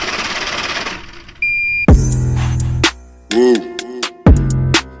Wow.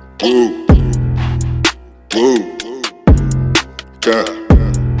 Wow. Wow. Tiens.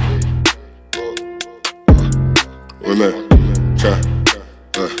 Remets. Tiens.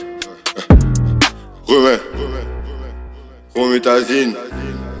 Remets. Promethazine.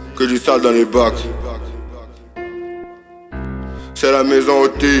 Que du sale dans les bacs. C'est la maison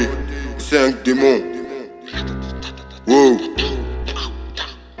hantée. 5 démons. Wow.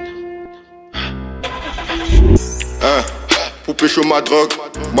 Pour pécho ma drogue,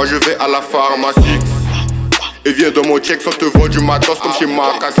 moi je vais à la pharmacie. Et viens dans mon check sans te vendre du matos comme chez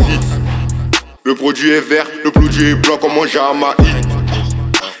Macassi. Le produit est vert, le produit est blanc comme mon Jamaïque.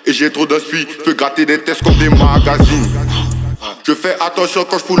 Et j'ai trop d'inspi, je peux gratter des tests comme des magazines. Je fais attention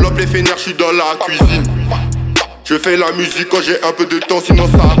quand je pull up les fainéants, je suis dans la cuisine. Je fais la musique quand j'ai un peu de temps, sinon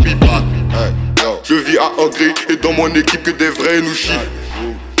ça pipe. Je vis à Angers et dans mon équipe que des vrais nous chient.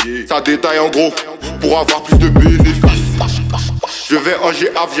 Ça détaille en gros pour avoir plus de bénéfices. Je vais en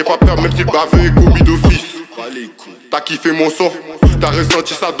GAF, j'ai pas peur même si le baveux est commis d'office. T'as kiffé mon son, t'as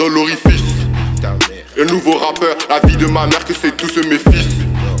ressenti ça dans l'orifice. Le nouveau rappeur, la vie de ma mère que c'est tous mes fils.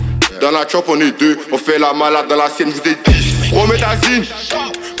 Dans la chop on est deux, on fait la malade, dans la sienne vous êtes 10. Promethazine,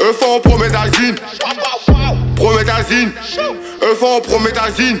 Euphon Promethazine. Promethazine, Euphon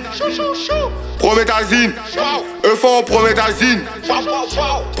Promethazine. Promethazine, Euphon Promethazine.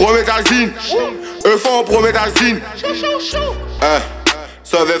 Promethazine, Euphon Promethazine.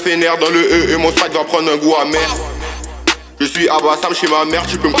 Ça va finir dans le E et mon sac va prendre un goût amer. Je suis à Bassam chez ma mère,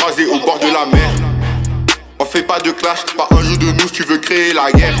 tu peux me croiser au bord de la mer. On fait pas de clash, pas un jour de nous si tu veux créer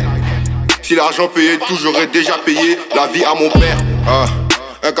la guerre. Si l'argent payait tout, j'aurais déjà payé la vie à mon père.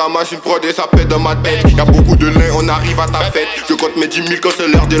 Un camas, une prod et ça pète dans ma tête. Y'a beaucoup de lin, on arrive à ta fête. Je compte mes 10 000 quand c'est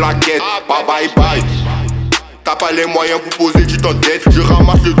l'heure de la quête. Bye bye bye. T'as pas les moyens pour poser, tu t'endettes. Je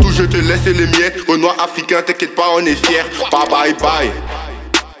ramasse le tout, je te laisse les miettes. Renoir africain, t'inquiète pas, on est fiers. Bye bye bye.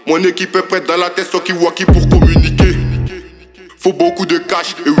 Mon équipe est prête dans la tête, walkie pour communiquer. Faut beaucoup de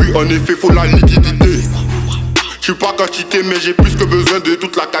cash, et oui en effet faut la liquidité. J'suis pas quantité mais j'ai plus que besoin de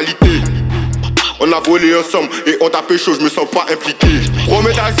toute la qualité. On a volé ensemble et on t'a pécho, j'me sens pas impliqué.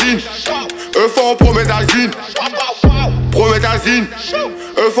 Promethazine, Euphon Promethazine. Promethazine,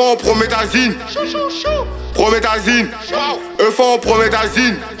 Euphon Promethazine. Promethazine, Euphon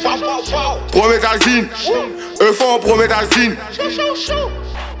Promethazine. Promethazine, Euphon Promethazine.